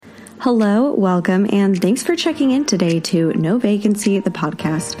Hello, welcome, and thanks for checking in today to No Vacancy, the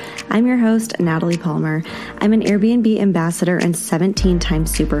podcast. I'm your host, Natalie Palmer. I'm an Airbnb ambassador and 17-time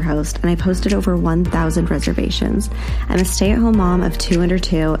superhost, and I've hosted over 1,000 reservations. I'm a stay-at-home mom of 2 under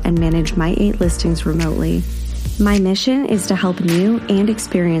 2 and manage my 8 listings remotely. My mission is to help new and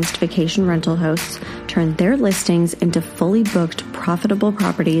experienced vacation rental hosts turn their listings into fully booked, profitable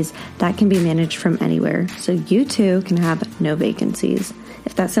properties that can be managed from anywhere, so you too can have no vacancies.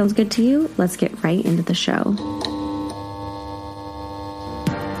 If that sounds good to you, let's get right into the show.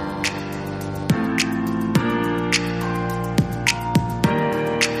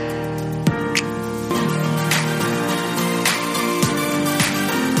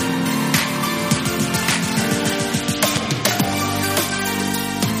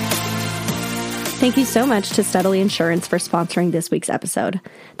 Thank you so much to Steadily Insurance for sponsoring this week's episode.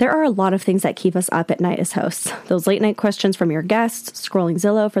 There are a lot of things that keep us up at night as hosts. Those late night questions from your guests, scrolling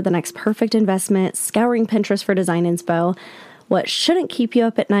Zillow for the next perfect investment, scouring Pinterest for design inspo. What shouldn't keep you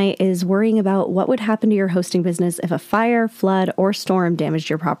up at night is worrying about what would happen to your hosting business if a fire, flood, or storm damaged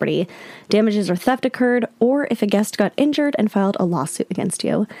your property, damages or theft occurred, or if a guest got injured and filed a lawsuit against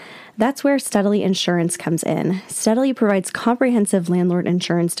you. That's where Steadily Insurance comes in. Steadily provides comprehensive landlord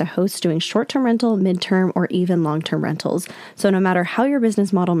insurance to hosts doing short-term rental, mid-term, or even long-term rentals. So no matter how your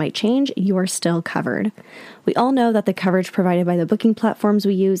business model might change, you are still covered. We all know that the coverage provided by the booking platforms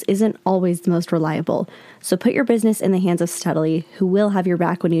we use isn't always the most reliable. So put your business in the hands of Steadily, who will have your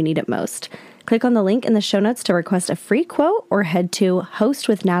back when you need it most. Click on the link in the show notes to request a free quote or head to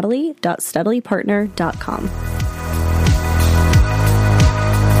hostwithnatalie.steadilypartner.com.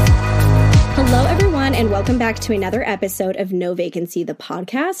 Hello, everyone, and welcome back to another episode of No Vacancy, the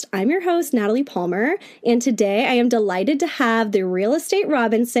podcast. I'm your host, Natalie Palmer, and today I am delighted to have the Real Estate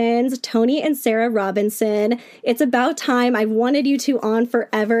Robinsons, Tony and Sara Robinson. It's about time. I've wanted you two on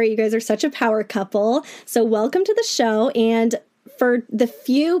forever. You guys are such a power couple. So welcome to the show. And for the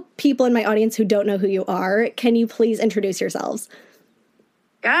few people in my audience who don't know who you are, can you please introduce yourselves?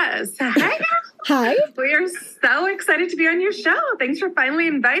 Yes. Hi. Hi. We are so excited to be on your show. Thanks for finally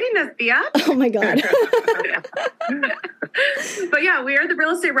inviting us, Thea. Oh my God. But yeah, we are the Real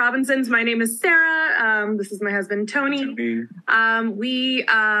Estate Robinsons. My name is Sara. This is my husband, Tony.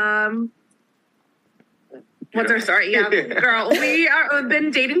 What's our story? Yeah, girl. We've been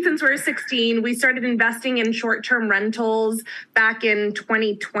dating since we were 16. We started investing in short-term rentals back in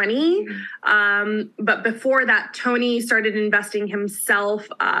 2020. But before that, Tony started investing himself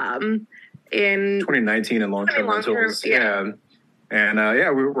in 2019 in long-term rentals. Yeah. And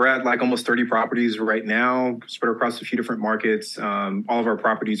we're at like almost 30 properties right now, spread across a few different markets. All of our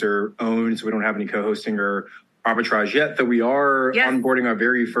properties are owned, so we don't have any co-hosting or arbitrage yet. Though we are onboarding our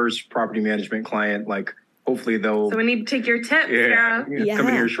very first property management client, hopefully they'll... So we need to take your tips.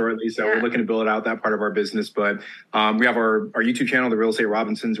 Coming here shortly. So we're looking to build out that part of our business. But we have our YouTube channel, The Real Estate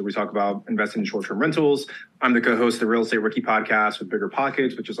Robinsons, where we talk about investing in short-term rentals. I'm the co-host of the Real Estate Rookie podcast with Bigger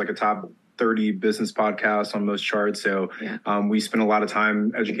Pockets, which is like a top 30 business podcast on most charts. So we spend a lot of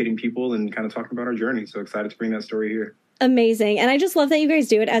time educating people and kind of talking about our journey. So excited to bring that story here. Amazing. And I just love that you guys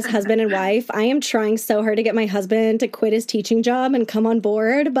do it as husband and wife. I am trying so hard to get my husband to quit his teaching job and come on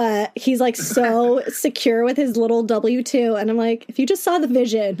board, but he's like so secure with his little W-2. And I'm like, if you just saw the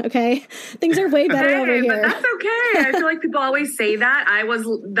vision, okay? Things are way better over here. But that's okay. I feel like people always say that. I was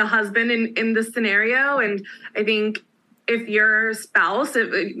the husband in this scenario. And I think if your spouse,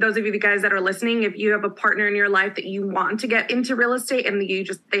 those of you guys that are listening, if you have a partner in your life that you want to get into real estate and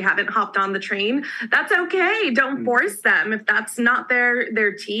they haven't hopped on the train, that's okay. Don't force them. If that's not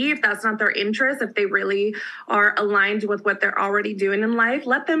their tea, if that's not their interest, if they really are aligned with what they're already doing in life,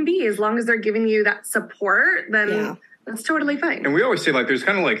 let them be. As long as they're giving you that support, then that's totally fine. And we always say there's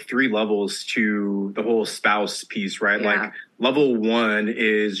kind of 3 levels to the whole spouse piece, right? Yeah. Level 1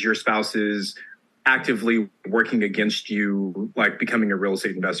 is your spouse is actively working against you, becoming a real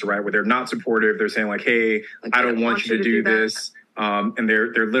estate investor, right? Where they're not supportive. They're saying hey, I don't want you to do this. And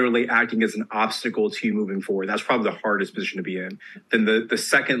they're literally acting as an obstacle to you moving forward. That's probably the hardest position to be in. Then the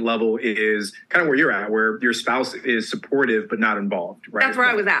second level is kind of where you're at, where your spouse is supportive but not involved, right? That's where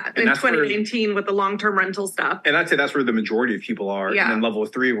I was at in 2019 with the long-term rental stuff. And I'd say that's where the majority of people are. Yeah. And then level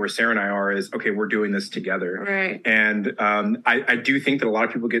 3, where Sara and I are, is, okay, we're doing this together. Right. And I do think that a lot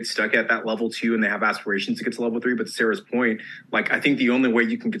of people get stuck at that level 2 and they have aspirations to get to level 3. But to Sara's point, I think the only way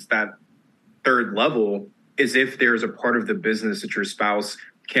you can get to that third level is if there's a part of the business that your spouse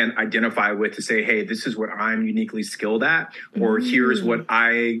can identify with to say, hey, this is what I'm uniquely skilled at, or here's what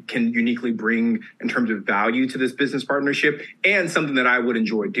I can uniquely bring in terms of value to this business partnership and something that I would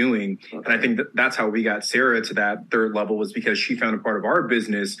enjoy doing. And I think that's how we got Sara to that third level, was because she found a part of our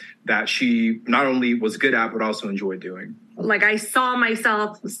business that she not only was good at, but also enjoyed doing. Like I saw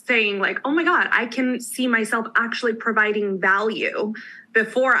myself saying like, oh my God, I can see myself actually providing value.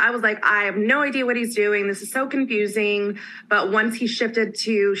 Before I was like, I have no idea what he's doing. This is so confusing. But once he shifted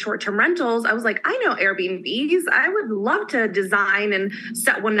to short-term rentals, I was like, I know Airbnbs. I would love to design and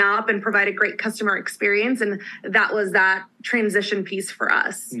set one up and provide a great customer experience. And that was that transition piece for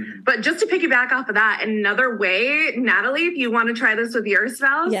us. But just to piggyback off of that, another way, Natalie, if you want to try this with your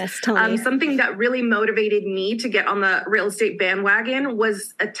spouse, yes, tell me. Something that really motivated me to get on the real estate bandwagon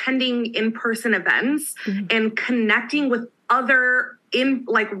was attending in-person events and connecting with other in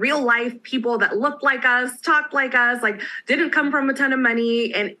like real life people that looked like us, talked like us, like didn't come from a ton of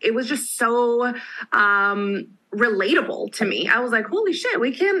money. And it was just so relatable to me. I was like, holy shit,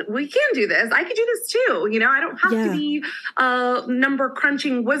 we can do this. I could do this too. You know, I don't have to be a number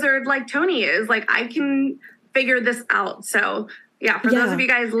crunching wizard like Tony is. Like I can figure this out. So yeah, for those of you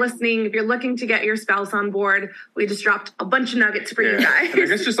guys listening, if you're looking to get your spouse on board, we just dropped a bunch of nuggets for you guys. And I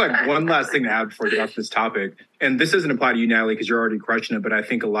guess just like one last thing to add before we get off this topic, and this doesn't apply to you, Natalie, because you're already crushing it, but I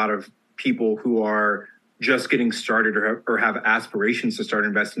think a lot of people who are just getting started or have aspirations to start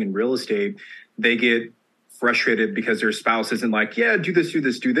investing in real estate, they get frustrated because their spouse isn't like, yeah, do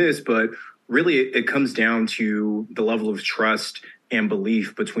this, but really it comes down to the level of trust and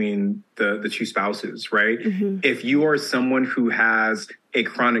belief between the two spouses, right? If you are someone who has a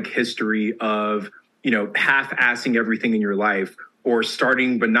chronic history of, you know, half-assing everything in your life or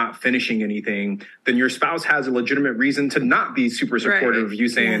starting but not finishing anything, then your spouse has a legitimate reason to not be super supportive of you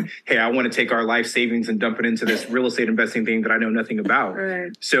saying, hey, I want to take our life savings and dump it into this real estate investing thing that I know nothing about.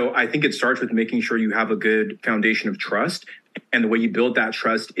 So I think it starts with making sure you have a good foundation of trust. And the way you build that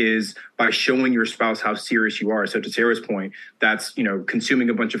trust is by showing your spouse how serious you are. So to Sara's point, that's, you know, consuming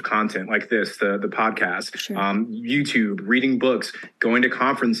a bunch of content like this, the podcast, YouTube, reading books, going to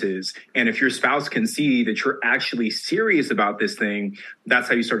conferences. And if your spouse can see that you're actually serious about this thing, that's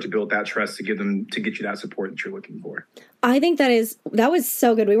how you start to build that trust to get you that support that you're looking for. I think that was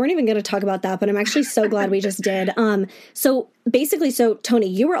so good. We weren't even going to talk about that, but I'm actually so glad we just did. So Tony,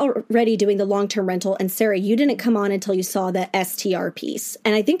 you were already doing the long-term rental, and Sara, you didn't come on until you saw the STR piece.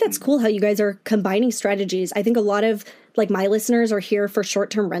 And I think that's cool how you guys are combining strategies. I think a lot of like my listeners are here for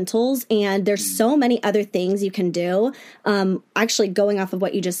short-term rentals, and there's so many other things you can do. Actually, going off of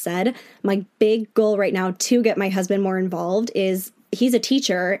what you just said, my big goal right now to get my husband more involved is he's a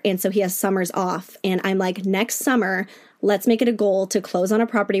teacher, and so he has summers off. And I'm like, next summer, let's make it a goal to close on a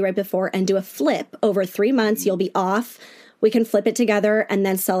property right before and do a flip over 3 months. You'll be off. We can flip it together and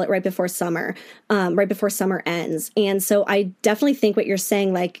then sell it right before summer ends. And so I definitely think what you're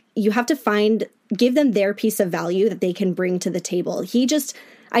saying, like you have to give them their piece of value that they can bring to the table.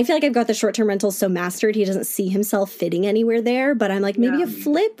 I feel like I've got the short-term rentals so mastered, he doesn't see himself fitting anywhere there. But I'm like, maybe a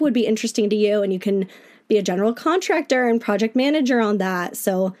flip would be interesting to you, and you can be a general contractor and project manager on that.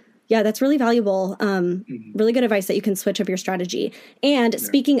 So yeah, that's really valuable. Really good advice that you can switch up your strategy. And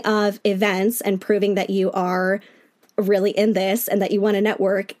speaking of events and proving that you are really in this and that you want to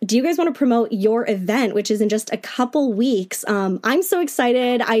network, do you guys want to promote your event, which is in just a couple weeks? I'm so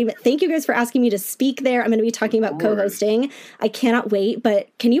excited. I thank you guys for asking me to speak there. I'm going to be talking about co-hosting. I cannot wait, but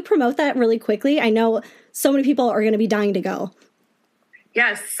can you promote that really quickly? I know so many people are going to be dying to go.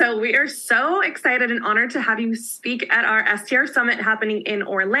 Yes, so we are so excited and honored to have you speak at our STR Summit happening in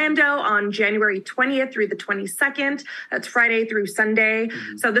Orlando on January 20th through the 22nd. That's Friday through Sunday.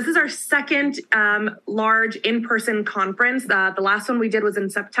 So this is our second large in-person conference. The last one we did was in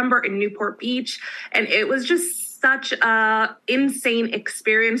September in Newport Beach, and it was just such a insane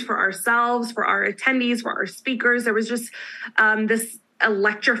experience for ourselves, for our attendees, for our speakers. There was just this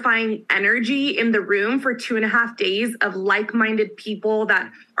electrifying energy in the room for 2.5 days of like-minded people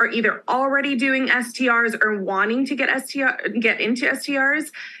that are either already doing STRs or wanting to get into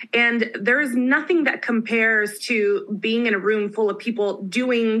STRs. And there is nothing that compares to being in a room full of people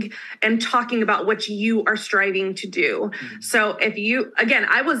doing and talking about what you are striving to do. So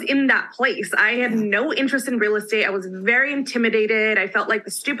I was in that place. I had no interest in real estate. I was very intimidated. I felt like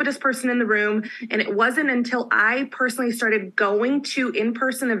the stupidest person in the room. And it wasn't until I personally started going to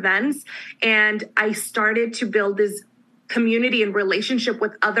in-person events and I started to build this community and relationship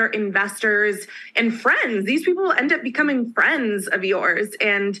with other investors and friends. These people end up becoming friends of yours.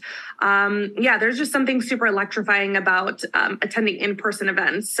 And there's just something super electrifying about attending in-person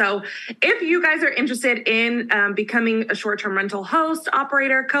events. So if you guys are interested in becoming a short-term rental host,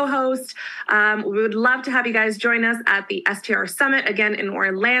 operator, co-host, we would love to have you guys join us at the STR Summit again in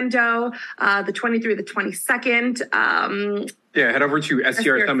Orlando, the 23rd through the 22nd. Head over to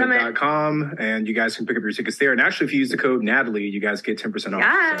strsummit.com and you guys can pick up your tickets there. And actually, if you use the code Natalie, you guys get 10% off.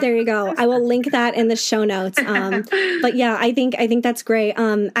 Yeah. So. There you go. I will link that in the show notes. But yeah, I think that's great.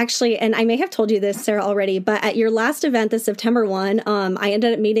 Actually, and I may have told you this, Sarah, already, but at your last event, the September one, I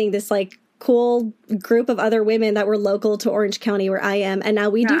ended up meeting this cool group of other women that were local to Orange County where I am. And now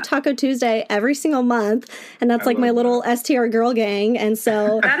we do Taco Tuesday every single month. And that's my little STR girl gang. And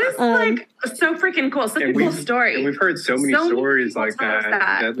so that is so freaking cool. Such a cool story. And we've heard so many stories like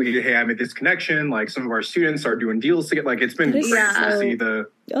that hey, I made this connection. Like some of our students are doing deals to get it's been great to see the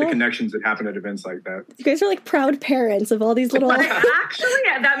connections that happen at events like that. You guys are like proud parents of all these little actually,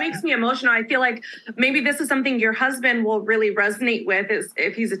 that makes me emotional. I feel like maybe this is something your husband will really resonate with, is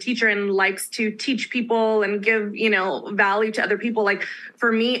if he's a teacher and likes to teach people and give, value to other people. Like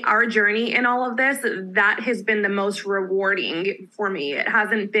for me, our journey in all of this, that has been the most rewarding for me. It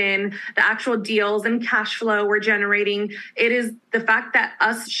hasn't been the actual deals and cash flow we're generating. It is the fact that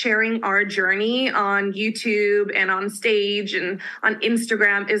us sharing our journey on YouTube and on stage and on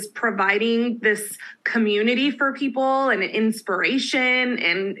Instagram is providing this community for people and inspiration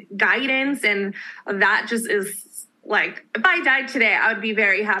and guidance. And that just is if I died today, I would be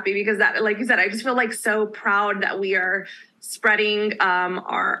very happy because that, like you said, I just feel so proud that we are spreading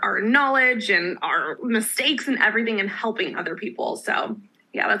our knowledge and our mistakes and everything and helping other people. So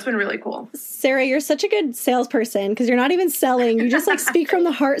yeah, that's been really cool. Sarah, you're such a good salesperson because you're not even selling. You just speak from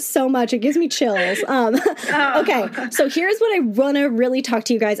the heart so much. It gives me chills. Okay, so here's what I want to really talk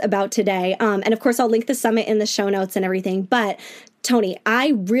to you guys about today. And of course, I'll link the summit in the show notes and everything. But Tony,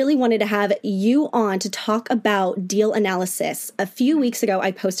 I really wanted to have you on to talk about deal analysis. A few weeks ago,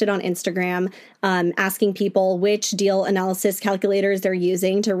 I posted on Instagram asking people which deal analysis calculators they're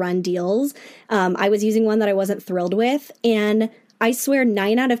using to run deals. I was using one that I wasn't thrilled with, and I swear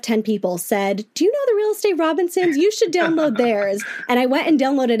 9 out of 10 people said, do you know the Real Estate Robinsons? You should download theirs. And I went and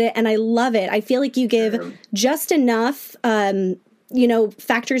downloaded it, and I love it. I feel like you give just enough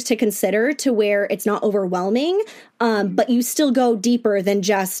factors to consider to where it's not overwhelming, but you still go deeper than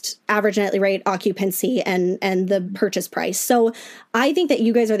just average nightly rate, occupancy, and the purchase price. So I think that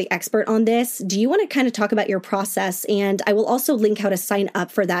you guys are the expert on this. Do you want to kind of talk about your process? And I will also link how to sign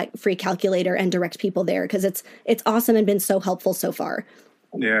up for that free calculator and direct people there because it's awesome and been so helpful so far.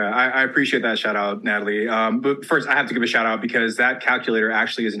 Yeah, I appreciate that shout out, Natalie. But first, I have to give a shout out because that calculator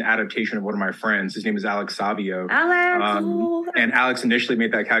actually is an adaptation of one of my friends. His name is Alex Savio. Alex! And Alex initially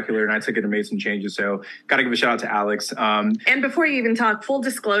made that calculator and I took it and made some changes. So got to give a shout out to Alex. And before you even talk, full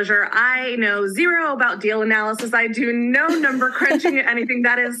disclosure, I know zero about deal analysis. I do no number crunching or anything.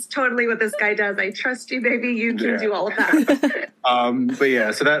 That is totally what this guy does. I trust you, baby. You can do all of that. But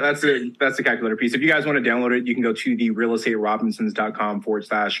yeah, so that's the calculator piece. If you guys want to download it, you can go to the realestaterobinsons.com/calculator.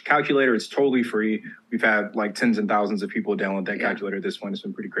 It's totally free. We've had tens and thousands of people download that calculator at this point. It's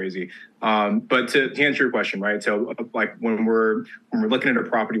been pretty crazy. But to answer your question, right? So when we're looking at a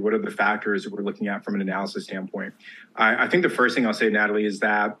property, what are the factors that we're looking at from an analysis standpoint? I think the first thing I'll say, Natalie, is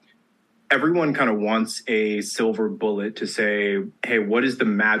that everyone kind of wants a silver bullet to say, hey, what is the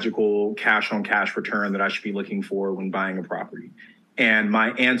magical cash on cash return that I should be looking for when buying a property? And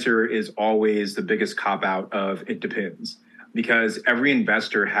my answer is always the biggest cop out of it depends. Because every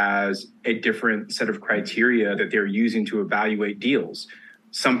investor has a different set of criteria that they're using to evaluate deals.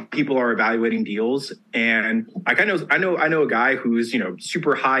 Some people are evaluating deals, and I know a guy who's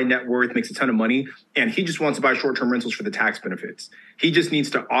super high net worth, makes a ton of money, and he just wants to buy short-term rentals for the tax benefits. He just needs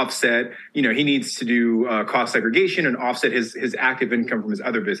to offset, he needs to do cost segregation and offset his active income from his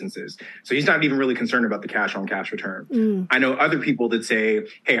other businesses. So he's not even really concerned about the cash on cash return. I know other people that say,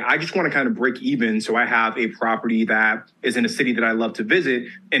 hey, I just want to kind of break even so I have a property that is in a city that I love to visit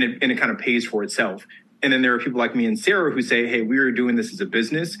and it kind of pays for itself. And then there are people like me and Sarah who say, hey, we are doing this as a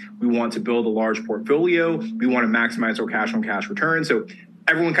business. We want to build a large portfolio. We want to maximize our cash on cash return. So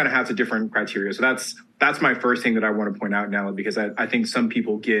everyone kind of has a different criteria. So that's my first thing that I want to point out now, because I think some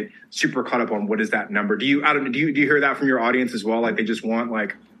people get super caught up on what is that number. Do you hear that from your audience as well? They just want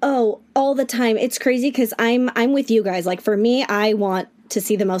Oh, all the time. It's crazy because I'm with you guys. For me, I want to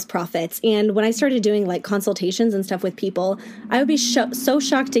see the most profits. And when I started doing consultations and stuff with people, I would be so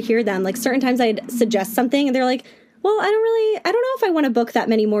shocked to hear them. Certain times I'd suggest something and they're like, well, I don't know if I want to book that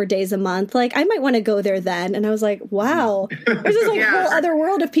many more days a month. Like, I might want to go there then. And I was like, wow, there's this like whole other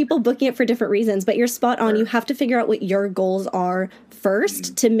world of people booking it for different reasons. But you're spot on. You have to figure out what your goals are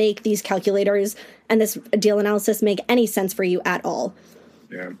first to make these calculators and this deal analysis make any sense for you at all.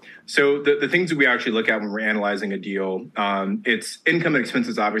 Yeah. So the things that we actually look at when we're analyzing a deal, it's income and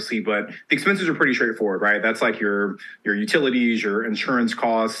expenses, obviously, but the expenses are pretty straightforward, right? That's like your utilities, your insurance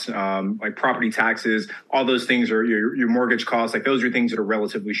costs, like property taxes, all those things are your mortgage costs. Like those are things that are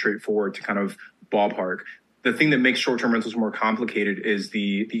relatively straightforward to kind of ballpark. The thing that makes short-term rentals more complicated is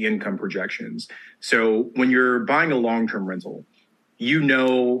the income projections. So when you're buying a long-term rental, you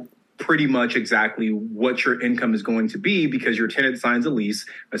know pretty much exactly what your income is going to be because your tenant signs a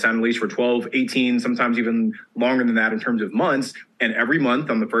signed a lease for 12, 18, sometimes even longer than that in terms of months. And every month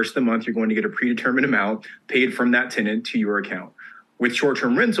on the first of the month, you're going to get a predetermined amount paid from that tenant to your account. With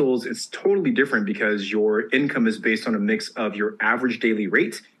short-term rentals, it's totally different because your income is based on a mix of your average daily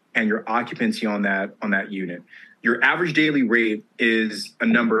rate and your occupancy on that unit. Your average daily rate is a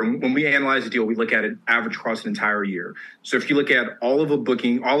number. When we analyze a deal, we look at it average across an entire year. So if you look at all of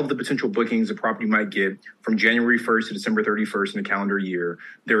the potential bookings a property might get from January 1st to December 31st in a calendar year,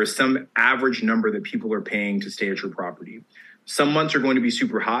 there is some average number that people are paying to stay at your property. Some months are going to be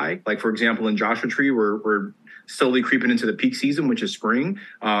super high. Like, for example, in Joshua Tree, we're slowly creeping into the peak season, which is spring.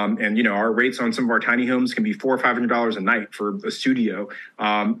 And our rates on some of our tiny homes can be $400 or $500 a night for a studio.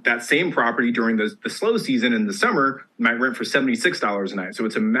 That same property during the slow season in the summer might rent for $76 a night. So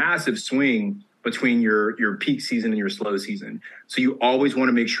it's a massive swing between your peak season and your slow season. So you always want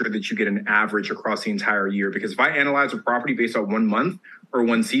to make sure that you get an average across the entire year, because if I analyze a property based on 1 month or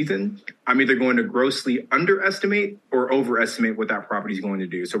one season, I'm either going to grossly underestimate or overestimate what that property is going to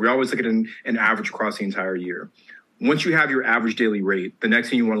do. So we always look at an average across the entire year. Once you have your average daily rate, the next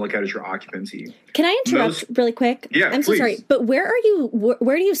thing you want to look at is your occupancy. Can I interrupt really quick? Yeah, I'm so please. sorry, but where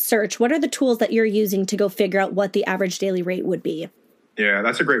do you search? What are the tools that you're using to go figure out what the average daily rate would be? Yeah,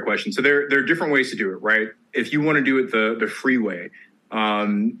 that's a great question. So there are different ways to do it, right? If you want to do it the free way,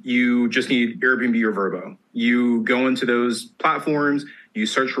 you just need Airbnb or Vrbo. You go into those platforms, you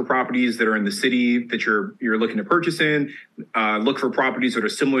search for properties that are in the city that you're looking to purchase in, look for properties that are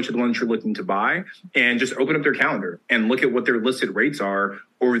similar to the ones you're looking to buy, and just open up their calendar and look at what their listed rates are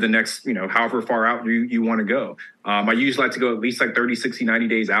over the next, however far out you want to go. I usually like to go at least like 30, 60, 90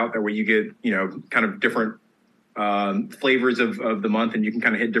 days out. That way you get, kind of different flavors of the month, and you can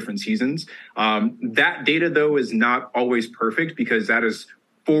kind of hit different seasons. That data, though, is not always perfect because that is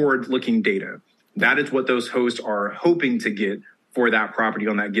forward-looking data. That is what those hosts are hoping to get for that property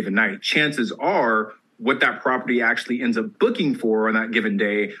on that given night. Chances are what that property actually ends up booking for on that given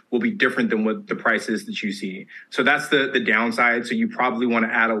day will be different than what the price is that you see. So that's the downside. So you probably want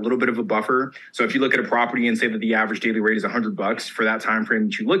to add a little bit of a buffer. So if you look at a property and say that the average daily rate is $100 for that time frame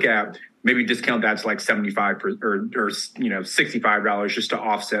that you look at, maybe discount that to like $75 or $65 just to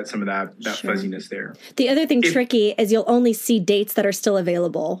offset some of that Sure. fuzziness there. The other thing tricky is you'll only see dates that are still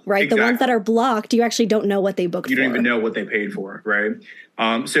available, right? Exactly. The ones that are blocked, you actually don't know what they booked for. You don't even know what they paid for, right?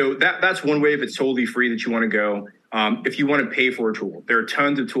 So that's one way if it's totally free that you want to go. If you want to pay for a tool, there are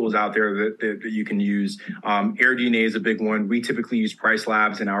tons of tools out there that you can use. AirDNA is a big one. We typically use Price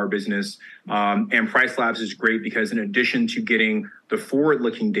Labs in our business. And Price Labs is great because in addition to getting the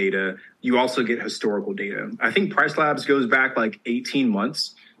forward-looking data, you also get historical data. I think Price Labs goes back like 18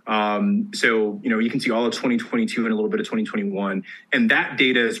 months. So, you can see all of 2022 and a little bit of 2021. And that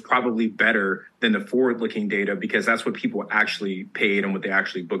data is probably better than the forward-looking data because that's what people actually paid and what they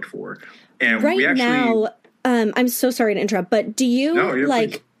actually booked for. And now, I'm so sorry to interrupt, but do you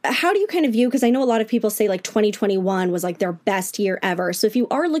please. How do you kind of view, because I know a lot of people say like 2021 was like their best year ever. So if you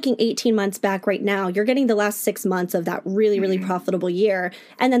are looking 18 months back right now, you're getting the last 6 months of that really, really profitable year.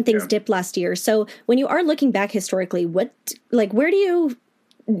 And then things dipped last year. So when you are looking back historically, where do you,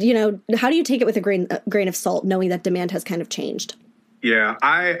 how do you take it with a grain of salt, knowing that demand has kind of changed? Yeah,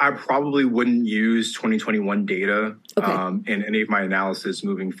 I probably wouldn't use 2021 data in any of my analysis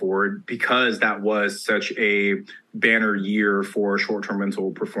moving forward because that was such a banner year for short-term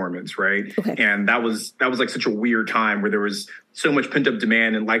rental performance, right? Okay. And that was like such a weird time where there was so much pent-up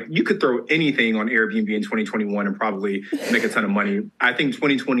demand and like you could throw anything on Airbnb in 2021 and probably make a ton of money. I think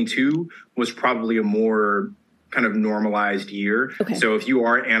 2022 was probably a more kind of normalized year. Okay. So if you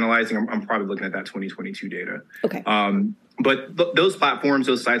are analyzing, I'm probably looking at that 2022 data. Okay. But those platforms,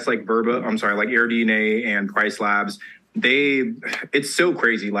 those sites like AirDNA and Price Labs, It's so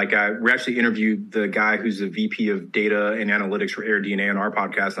crazy. Like we actually interviewed the guy who's the VP of data and analytics for AirDNA on our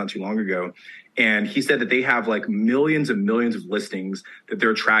podcast not too long ago. And he said that they have like millions and millions of listings that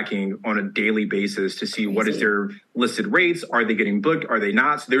they're tracking on a daily basis to see what is their listed rates. Are they getting booked? Are they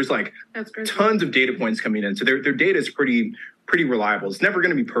not? So there's like tons of data points coming in. So their data is pretty reliable. It's never going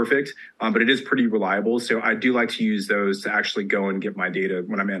to be perfect, but it is pretty reliable. So I do like to use those to actually go and get my data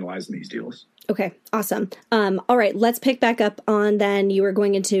when I'm analyzing these deals. Okay, awesome. All right, let's pick back up on then you were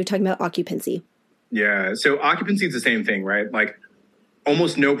going into talking about occupancy. Yeah, so occupancy is the same thing, right? Like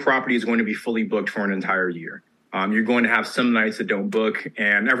almost no property is going to be fully booked for an entire year. You're going to have some nights that don't book,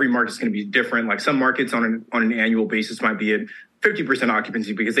 and every market's going to be different. Like some markets on an annual basis might be at 50%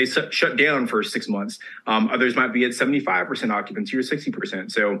 occupancy because they shut down for 6 months. Others might be at 75% occupancy or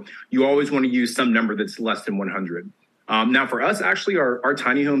 60%. So you always want to use some number that's less than 100. Now for us, actually, our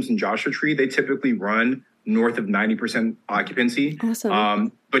tiny homes in Joshua Tree, they typically run north of 90% occupancy.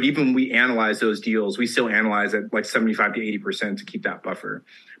 Awesome. But even when we analyze those deals, we still analyze at like 75 to 80% to keep that buffer.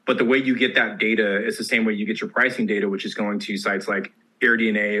 But the way you get that data is the same way you get your pricing data, which is going to sites like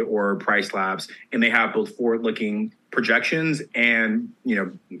AirDNA or Price Labs, and they have both forward-looking projections and,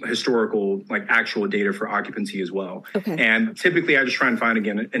 historical, like actual data for occupancy as well. Okay. And typically I just try and find,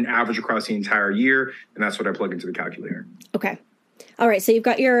 again, an average across the entire year, and that's what I plug into the calculator. Okay. All right, so you've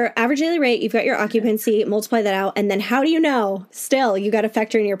got your average daily rate, you've got your occupancy, multiply that out, and then how do you know? Still, you got to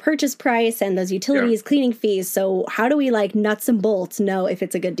factor in your purchase price and those utilities, cleaning fees. So how do we nuts and bolts know if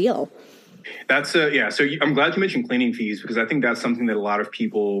it's a good deal? That's So I'm glad you mentioned cleaning fees because I think that's something that a lot of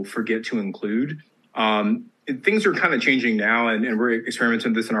people forget to include. Things are kind of changing now, and we're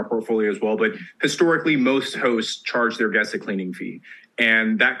experimenting with this in our portfolio as well. But historically, most hosts charge their guests a cleaning fee.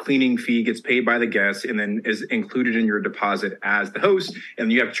 And that cleaning fee gets paid by the guest and then is included in your deposit as the host.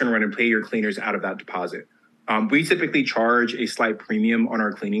 And you have to turn around and pay your cleaners out of that deposit. We typically charge a slight premium on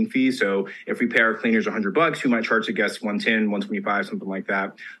our cleaning fee. So if we pay our cleaners $100, we might charge the guests $110, $125, something like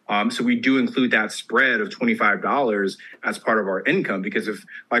that. So we do include that spread of $25 as part of our income because if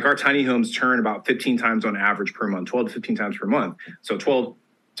like our tiny homes turn about 15 times on average per month, 12 to 15 times per month. So 12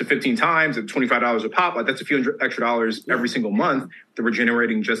 to 15 times at $25 a pop, like that's a few hundred extra dollars every single month that we're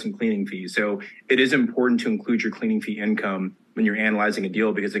generating just in cleaning fees. So it is important to include your cleaning fee income when you're analyzing a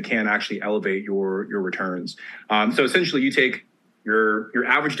deal because it can actually elevate your returns. So essentially you take your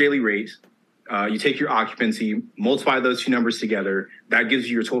average daily rate, you take your occupancy, multiply those two numbers together. That gives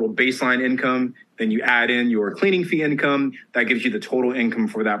you your total baseline income. Then you add in your cleaning fee income. That gives you the total income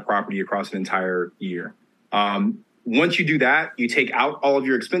for that property across an entire year. Once you do that, you take out all of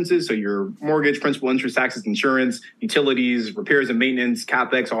your expenses. So your mortgage, principal, interest, taxes, insurance, utilities, repairs and maintenance,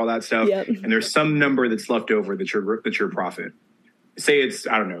 CapEx, all that stuff. Yep. And there's some number that's left over that's your profit. Say it's,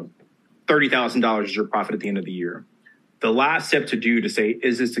 I don't know, $30,000 is your profit at the end of the year. The last step to do to say,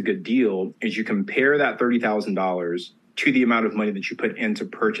 is this a good deal, is you compare that $30,000 to the amount of money that you put in to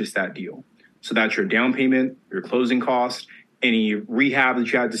purchase that deal. So that's your down payment, your closing cost, any rehab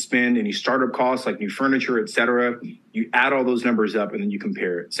that you had to spend, any startup costs like new furniture, et cetera. You add all those numbers up and then you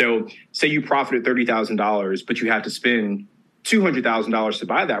compare it. So say you profited $30,000, but you have to spend $200,000 to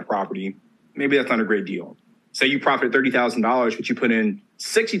buy that property. Maybe that's not a great deal. Say you profited $30,000, but you put in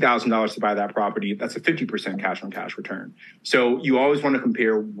 $60,000 to buy that property. That's a 50% cash on cash return. So you always want to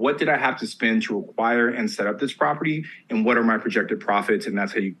compare what did I have to spend to acquire and set up this property and what are my projected profits? And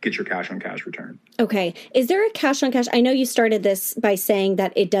that's how you get your cash on cash return. Okay. Is there a cash on cash? I know you started this by saying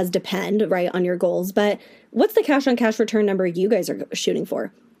that it does depend, right, on your goals, but what's the cash on cash return number you guys are shooting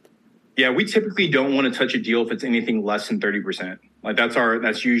for? Yeah, we typically don't want to touch a deal if it's anything less than 30%. Like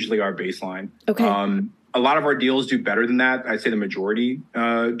that's usually our baseline. Okay. A lot of our deals do better than that. I'd say the majority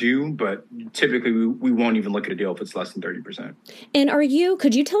do, but typically we won't even look at a deal if it's less than 30%. And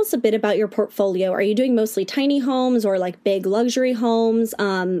could you tell us a bit about your portfolio? Are you doing mostly tiny homes or like big luxury homes?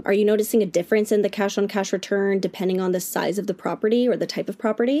 Are you noticing a difference in the cash on cash return depending on the size of the property or the type of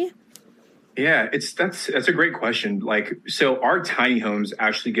property? Yeah, that's a great question. So our tiny homes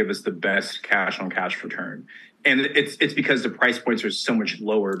actually give us the best cash on cash return. And it's because the price points are so much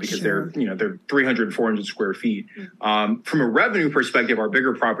lower because they're 300, 400 square feet. From a revenue perspective, our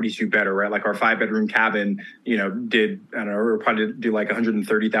bigger properties do better, right? Like our 5-bedroom cabin, did, I don't know, probably do like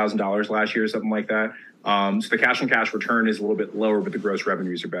 $130,000 last year or something like that. So the cash on cash return is a little bit lower, but the gross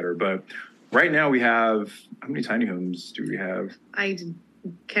revenues are better. But right now we have, how many tiny homes do we have? I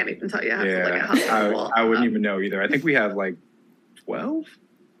can't even tell you. I wouldn't even know either. I think we have like 12.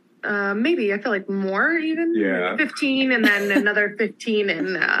 Maybe I feel like more even. Yeah. 15 and then another 15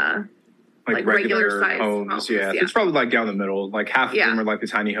 in like regular size homes. Yeah. It's probably like down the middle. Like half of them are like the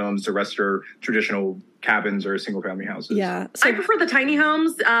tiny homes. The rest are traditional cabins or single family houses. Yeah. So I prefer the tiny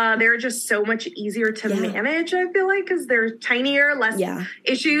homes. They're just so much easier to manage, I feel like, because they're tinier, less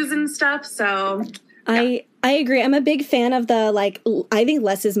issues and stuff. So I agree. I'm a big fan of the, I think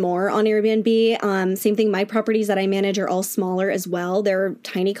less is more on Airbnb. Same thing. My properties that I manage are all smaller as well. They're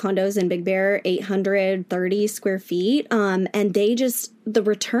tiny condos in Big Bear, 830 square feet. And the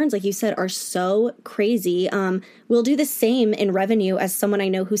returns, like you said, are so crazy. We'll do the same in revenue as someone I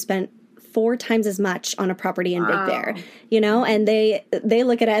know who spent 4 times as much on a property in Big Bear, and they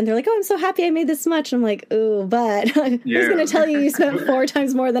look at it and they're like, oh, I'm so happy I made this much. I'm like, ooh, but who's going to tell you spent 4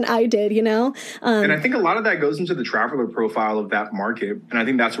 times more than I did, And I think a lot of that goes into the traveler profile of that market. And I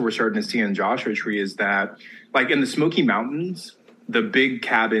think that's what we're starting to see in Joshua Tree is that, like in the Smoky Mountains, the big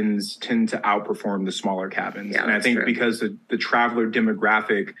cabins tend to outperform the smaller cabins. And I think because the traveler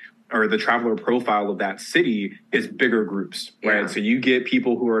demographic or the traveler profile of that city is bigger groups, right? So you get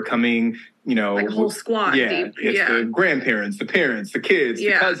people who are coming, like a whole squad. Deep. It's the grandparents, the parents, the kids,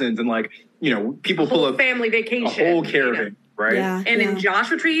 the cousins, and people pull up family vacation, a whole caravan, right? Yeah. And in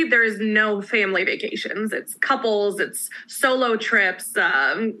Joshua Tree, there is no family vacations. It's couples, it's solo trips,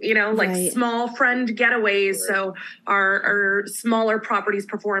 small friend getaways. So our smaller properties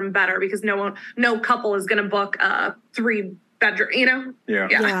perform better because no couple is going to book a 3-bedroom,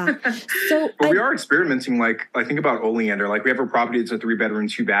 Yeah. So we are experimenting. Like I think about Oleander. Like we have a property that's a 3-bedroom,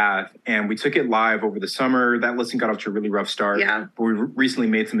 2-bath, and we took it live over the summer. That listing got off to a really rough start. Yeah. But we recently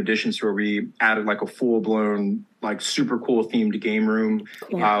made some additions where we added like a full blown, like super cool themed game room.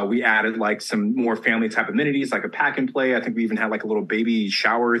 Cool. We added like some more family type amenities, like a pack and play. I think we even had like a little baby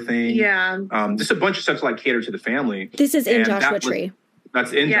shower thing. Yeah. Just a bunch of stuff to like cater to the family. This is in Joshua Tree.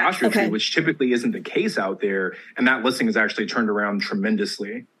 That's in Joshua Tree, which typically isn't the case out there. And that listing has actually turned around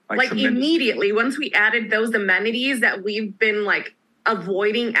tremendously. Immediately, once we added those amenities that we've been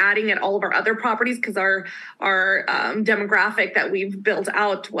avoiding adding at all of our other properties because our demographic that we've built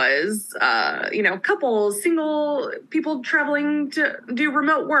out was, couples, single people traveling to do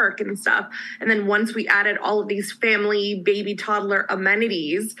remote work and stuff. And then once we added all of these family, baby, toddler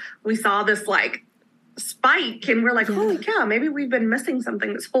amenities, we saw this spike and we're like, holy cow, maybe we've been missing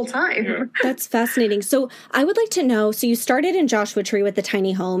something this whole time. Yeah. That's fascinating. So I would like to know, so you started in Joshua Tree with the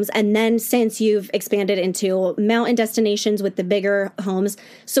tiny homes, and then since you've expanded into mountain destinations with the bigger homes,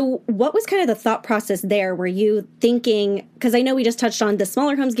 so what was kind of the thought process there? Were you thinking, because I know we just touched on the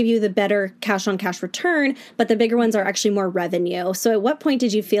smaller homes give you the better cash on cash return, but the bigger ones are actually more revenue. So at what point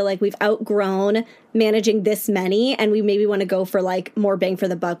did you feel like we've outgrown managing this many and we maybe want to go for more bang for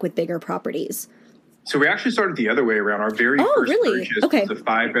the buck with bigger properties? So we actually started the other way around. Our very first purchase was a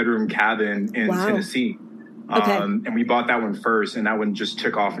 5-bedroom cabin in Tennessee. And we bought that one first, and that one just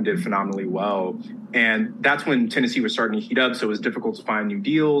took off and did phenomenally well. And that's when Tennessee was starting to heat up, so it was difficult to find new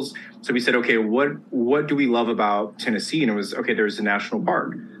deals. So we said, okay, what do we love about Tennessee? And it was, okay, there's a national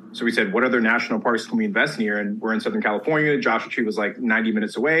park. So we said, what other national parks can we invest in here? And we're in Southern California. Joshua Tree was 90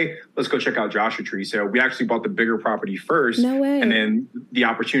 minutes away. Let's go check out Joshua Tree. So we actually bought the bigger property first. No way. And then the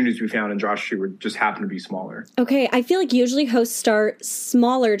opportunities we found in Joshua Tree just happened to be smaller. Okay. I feel like usually hosts start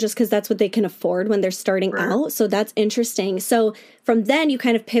smaller just because that's what they can afford when they're starting out. So that's interesting. So from then you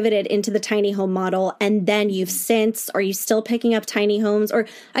kind of pivoted into the tiny home model, and then are you still picking up tiny homes? Or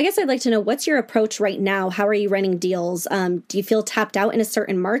I guess I'd like to know, what's your approach right now? How are you running deals? Do you feel tapped out in a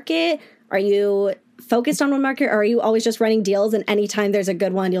certain market? Are you focused on one market, or are you always just running deals and anytime there's a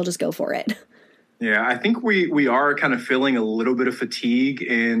good one, you'll just go for it? Yeah, I think we are kind of feeling a little bit of fatigue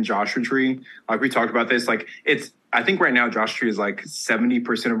in Joshua Tree. Like we talked about this, I think right now Joshua Tree is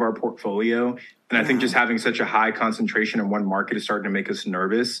 70% of our portfolio. And I think just having such a high concentration in one market is starting to make us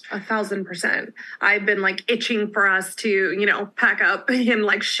nervous. 1,000%. I've been itching for us to, pack up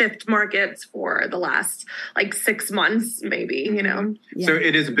and shift markets for the last 6 months, maybe, Yeah. So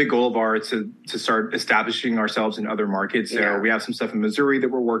it is a big goal of ours to start establishing ourselves in other markets. So we have some stuff in Missouri that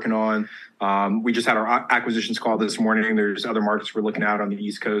we're working on. We just had our acquisitions call this morning. There's other markets we're looking at on the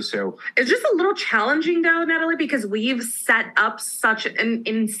East Coast. So it's just a little challenging though, Natalie, because we've set up such an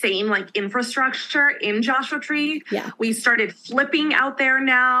insane infrastructure in Joshua Tree. Yeah. We started flipping out there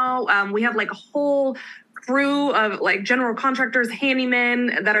now. We have a whole crew of general contractors,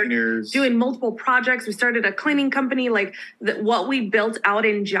 handymen that are doing multiple projects. We started a cleaning company. What we built out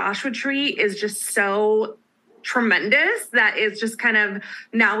in Joshua Tree is just so tremendous that it's just kind of,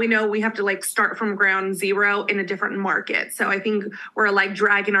 now we know we have to like start from ground zero in a different market. So I think we're like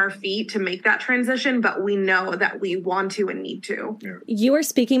dragging our feet to make that transition, but we know that we want to and need to. Yeah. You are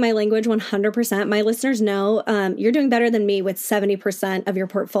speaking my language 100%. My listeners know you're doing better than me with 70% of your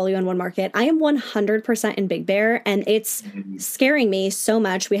portfolio in one market. I am 100% in Big Bear, and it's scaring me so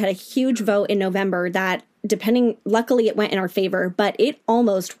much. We had a huge vote in November that luckily it went in our favor, but it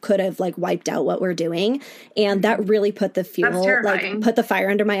almost could have like wiped out what we're doing. And that really put the fuel, like put the fire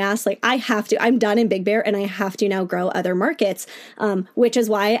under my ass. Like I'm done in Big Bear and I have to now grow other markets, which is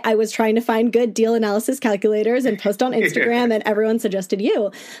why I was trying to find good deal analysis calculators and post on Instagram and everyone suggested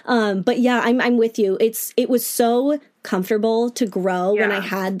you. But yeah, I'm with you. It was so comfortable to grow when I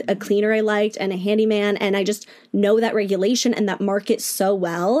had a cleaner I liked and a handyman, and I just know that regulation and that market so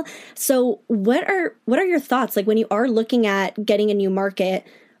well. So what are your thoughts? Like when you are looking at getting a new market,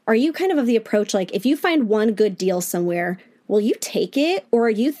 are you kind of the approach like if you find one good deal somewhere, will you take it? Or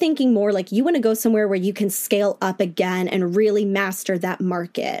are you thinking more like you want to go somewhere where you can scale up again and really master that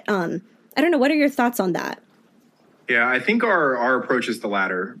market? I don't know. What are your thoughts on that? Yeah, I think our approach is the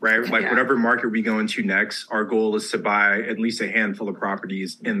latter, right? Okay, like whatever market we go into next, our goal is to buy at least a handful of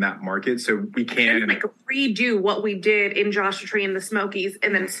properties in that market. So we can like redo what we did in Joshua Tree and the Smokies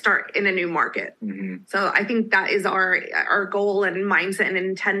and then start in a new market. Mm-hmm. So I think that is our goal and mindset and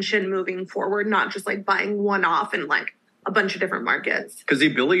intention moving forward, not just like buying one off in like a bunch of different markets. Because the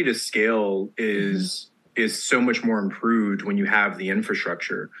ability to scale is so much more improved when you have the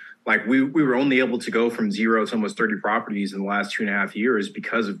infrastructure. Like we were only able to go from 0 to almost 30 properties in the last 2.5 years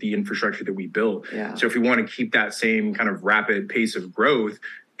because of the infrastructure that we built. Yeah. So if we want to keep that same kind of rapid pace of growth,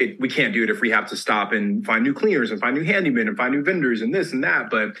 we can't do it if we have to stop and find new cleaners and find new handymen and find new vendors and this and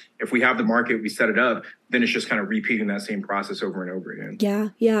that. But if we have the market, we set it up, then it's just kind of repeating that same process over and over again.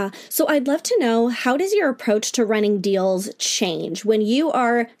 Yeah. So I'd love to know, how does your approach to running deals change when you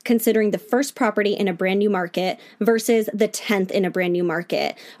are considering the first property in a brand new market versus the 10th in a brand new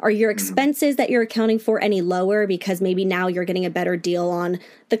market? Are your expenses that you're accounting for any lower because maybe now you're getting a better deal on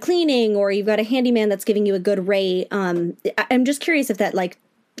the cleaning, or you've got a handyman that's giving you a good rate? I'm just curious if that like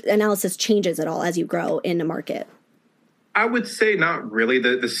analysis changes at all as you grow in a market. I would say not really.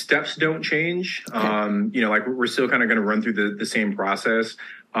 The steps don't change. Okay. Like we're still kind of going to run through the same process.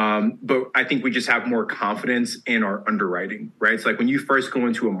 But I think we just have more confidence in our underwriting, right? It's like when you first go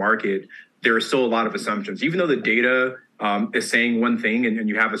into a market, there are still a lot of assumptions, even though the data is saying one thing and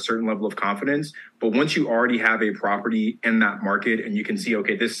you have a certain level of confidence. But once you already have a property in that market and you can see,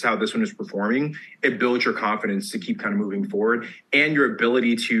 okay, this is how this one is performing, it builds your confidence to keep kind of moving forward, and your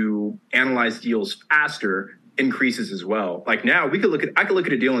ability to analyze deals faster increases as well. Like now I could look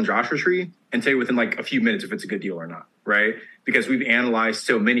at a deal in Joshua Tree and tell you within like a few minutes if it's a good deal or not, right? Because we've analyzed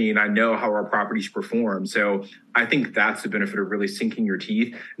so many and I know how our properties perform. So I think that's the benefit of really sinking your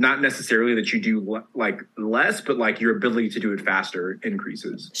teeth. Not necessarily that you do like less, but like your ability to do it faster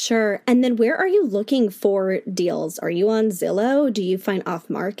increases. Sure. And then where are you looking for deals? Are you on Zillow? Do you find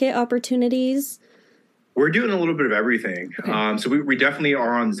off-market opportunities? We're doing a little bit of everything. Okay. So we definitely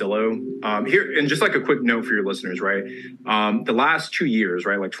are on Zillow. Here, and just like a quick note for your listeners, right? The last 2 years,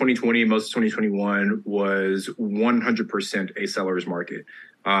 right? Like 2020, most of 2021 was 100% a seller's market.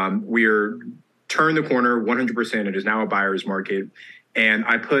 We're turned the corner 100%. It is now a buyer's market. And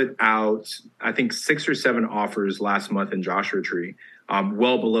I put out, I think 6 or 7 offers last month in Joshua Tree.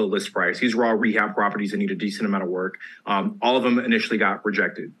 Well below list price. These were all rehab properties that need a decent amount of work. All of them initially got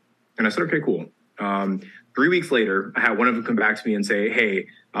rejected. And I said, okay, cool. 3 weeks later, I had one of them come back to me and say, hey,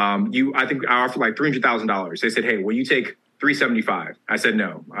 I think I offered like $300,000. They said, hey, will you take $375? I said,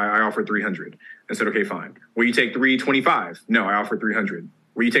 no, I offered $300. I said, okay, fine. Will you take $325? No, I offered $300.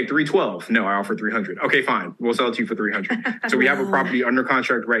 Will you take $312? No, I offered $300. Okay, fine. We'll sell it to you for $300. So we have a property under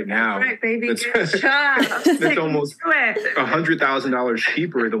contract right now. That's right, baby. That's almost $100,000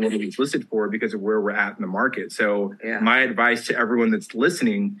 cheaper than what it was listed for because of where we're at in the market. So my advice to everyone that's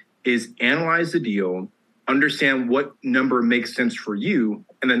listening is analyze the deal, understand what number makes sense for you,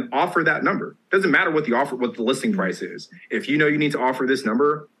 and then offer that number. Doesn't matter what the listing price is. If you know you need to offer this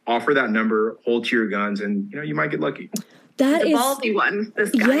number, offer that number, hold to your guns, and you might get lucky. That is a ballsy one. This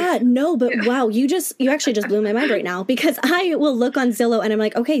guy. Yeah, no, but wow, you actually just blew my mind right now, because I will look on Zillow and I'm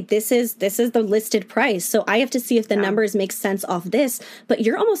like, okay, this is the listed price, so I have to see if the numbers make sense off this. But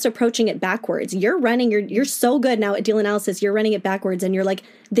you're almost approaching it backwards. You're so good now at deal analysis. You're running it backwards, and you're like,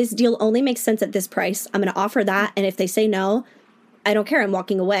 this deal only makes sense at this price. I'm going to offer that, and if they say no, I don't care. I'm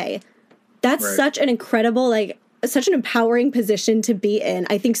walking away. That's such an incredible such an empowering position to be in.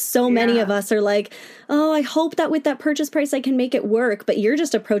 I think so many of us are like, oh, I hope that with that purchase price, I can make it work. But you're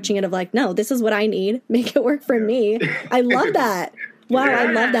just approaching it of like, no, this is what I need. Make it work for me. I love that. Wow,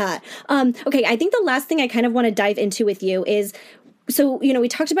 I love that. Okay, I think the last thing I kind of want to dive into with you is, so, we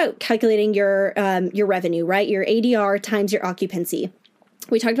talked about calculating your revenue, right? Your ADR times your occupancy.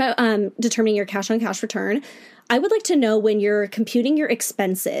 We talked about determining your cash on cash return. I would like to know, when you're computing your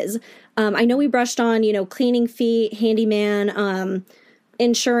expenses, I know we brushed on, cleaning fee, handyman,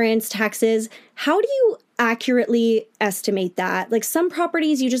 insurance, taxes. How do you accurately estimate that? Like, some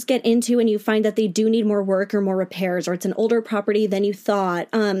properties you just get into and you find that they do need more work or more repairs, or it's an older property than you thought.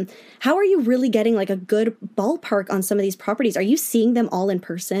 How are you really getting like a good ballpark on some of these properties? Are you seeing them all in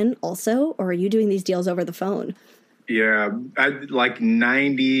person also, or are you doing these deals over the phone? Yeah, like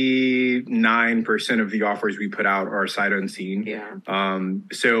 99% of the offers we put out are sight unseen. Yeah.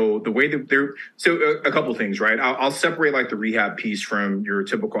 So the way that a couple of things, right? I'll separate like the rehab piece from your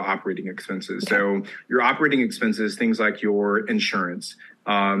typical operating expenses. Okay. So your operating expenses, things like your insurance.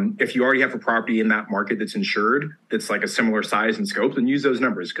 If you already have a property in that market that's insured, that's like a similar size and scope, then use those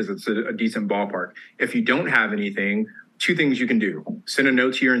numbers because it's a decent ballpark. If you don't have anything, two things you can do: send a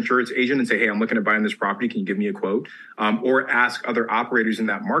note to your insurance agent and say, hey, I'm looking at buying this property. Can you give me a quote? Or ask other operators in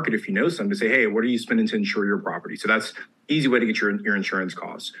that market, if you know some, to say, hey, what are you spending to insure your property? So that's easy way to get your insurance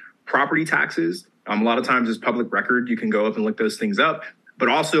costs. Property taxes, a lot of times is public record. You can go up and look those things up, but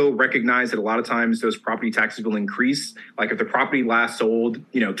also recognize that a lot of times those property taxes will increase. Like if the property last sold,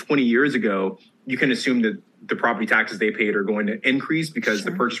 20 years ago, you can assume that the property taxes they paid are going to increase because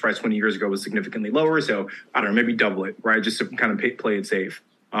the purchase price 20 years ago was significantly lower. So I don't know, maybe double it, right? Just to kind of play it safe.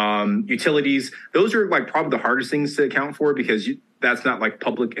 Utilities, those are like probably the hardest things to account for because that's not like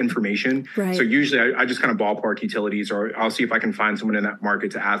public information. Right. So usually I just kind of ballpark utilities, or I'll see if I can find someone in that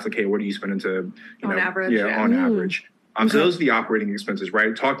market to ask, like, hey, what are you spending to, on average? Yeah, on average. So those are the operating expenses,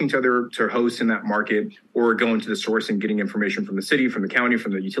 right? Talking to hosts in that market, or going to the source and getting information from the city, from the county,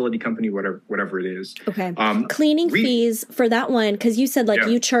 from the utility company, whatever it is. Okay. Cleaning fees for that one, because you said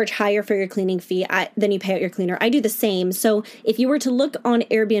you charge higher for your cleaning fee than you pay out your cleaner. I do the same. So if you were to look on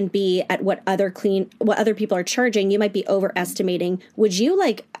Airbnb at what other people are charging, you might be overestimating. Would you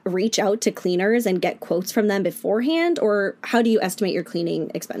reach out to cleaners and get quotes from them beforehand, or how do you estimate your cleaning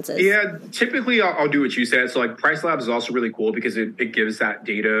expenses? Yeah, typically I'll do what you said. So Price Labs is also really cool because it gives that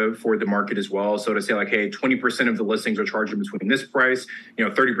data for the market as well. So to say hey, 20% of the listings are charging between this price,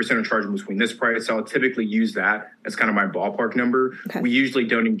 30% are charging between this price. So I'll typically use that as kind of my ballpark number. Okay. We usually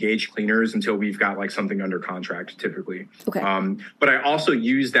don't engage cleaners until we've got something under contract typically. Okay. But I also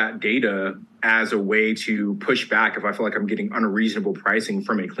use that data as a way to push back if I feel like I'm getting unreasonable pricing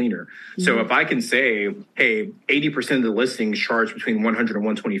from a cleaner. Mm-hmm. So if I can say, hey, 80% of the listings charge between 100 and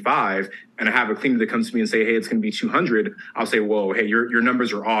 125, and I have a cleaner that comes to me and say, hey, it's going to be 200, I'll say, whoa, hey, your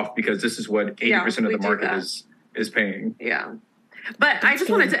numbers are off because this is what 80% of the market is paying. Yeah. But I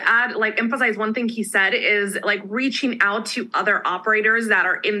just wanted to add, emphasize one thing he said is reaching out to other operators that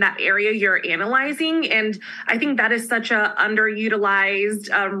are in that area you're analyzing. And I think that is such a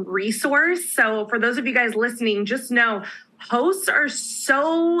underutilized resource. So for those of you guys listening, just know hosts are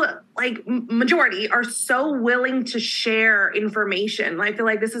so majority are so willing to share information. I feel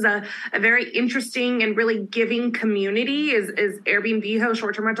like this is a very interesting and really giving community is Airbnb hosts,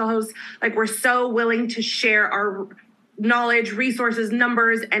 short-term rental hosts. We're so willing to share our knowledge, resources,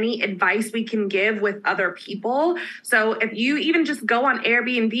 numbers, any advice we can give with other people. So if you even just go on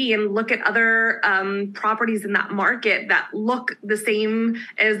Airbnb and look at other properties in that market that look the same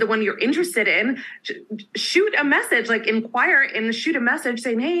as the one you're interested in, shoot a message, inquire and shoot a message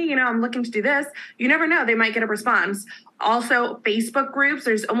saying, hey, I'm looking to do this. You never know, they might get a response. Also, Facebook groups,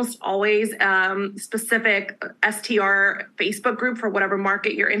 there's almost always specific STR Facebook group for whatever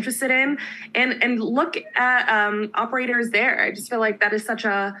market you're interested in, and look at operators there. I just feel like that is such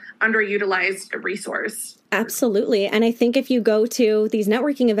a underutilized resource. Absolutely. And I think if you go to these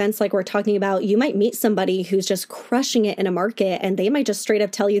networking events like we're talking about, you might meet somebody who's just crushing it in a market, and they might just straight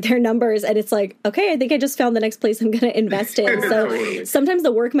up tell you their numbers. And it's like, okay, I think I just found the next place I'm going to invest in. So sometimes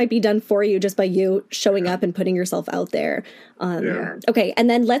the work might be done for you just by you showing up and putting yourself out there. Okay. And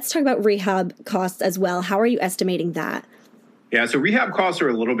then let's talk about rehab costs as well. How are you estimating that? Yeah. So rehab costs are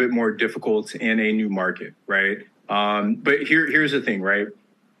a little bit more difficult in a new market, right? But here's the thing, right?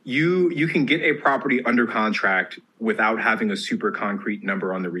 You can get a property under contract without having a super concrete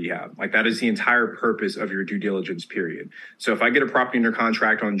number on the rehab. That is the entire purpose of your due diligence period. So if I get a property under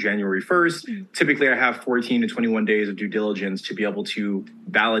contract on January 1st, typically I have 14 to 21 days of due diligence to be able to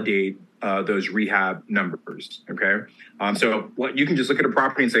validate those rehab numbers. Okay. So what you can just look at a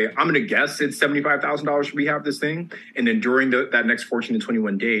property and say, I'm going to guess it's $75,000 to rehab this thing. And then during that next 14 to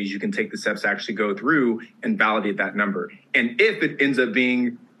 21 days, you can take the steps to actually go through and validate that number. And if it ends up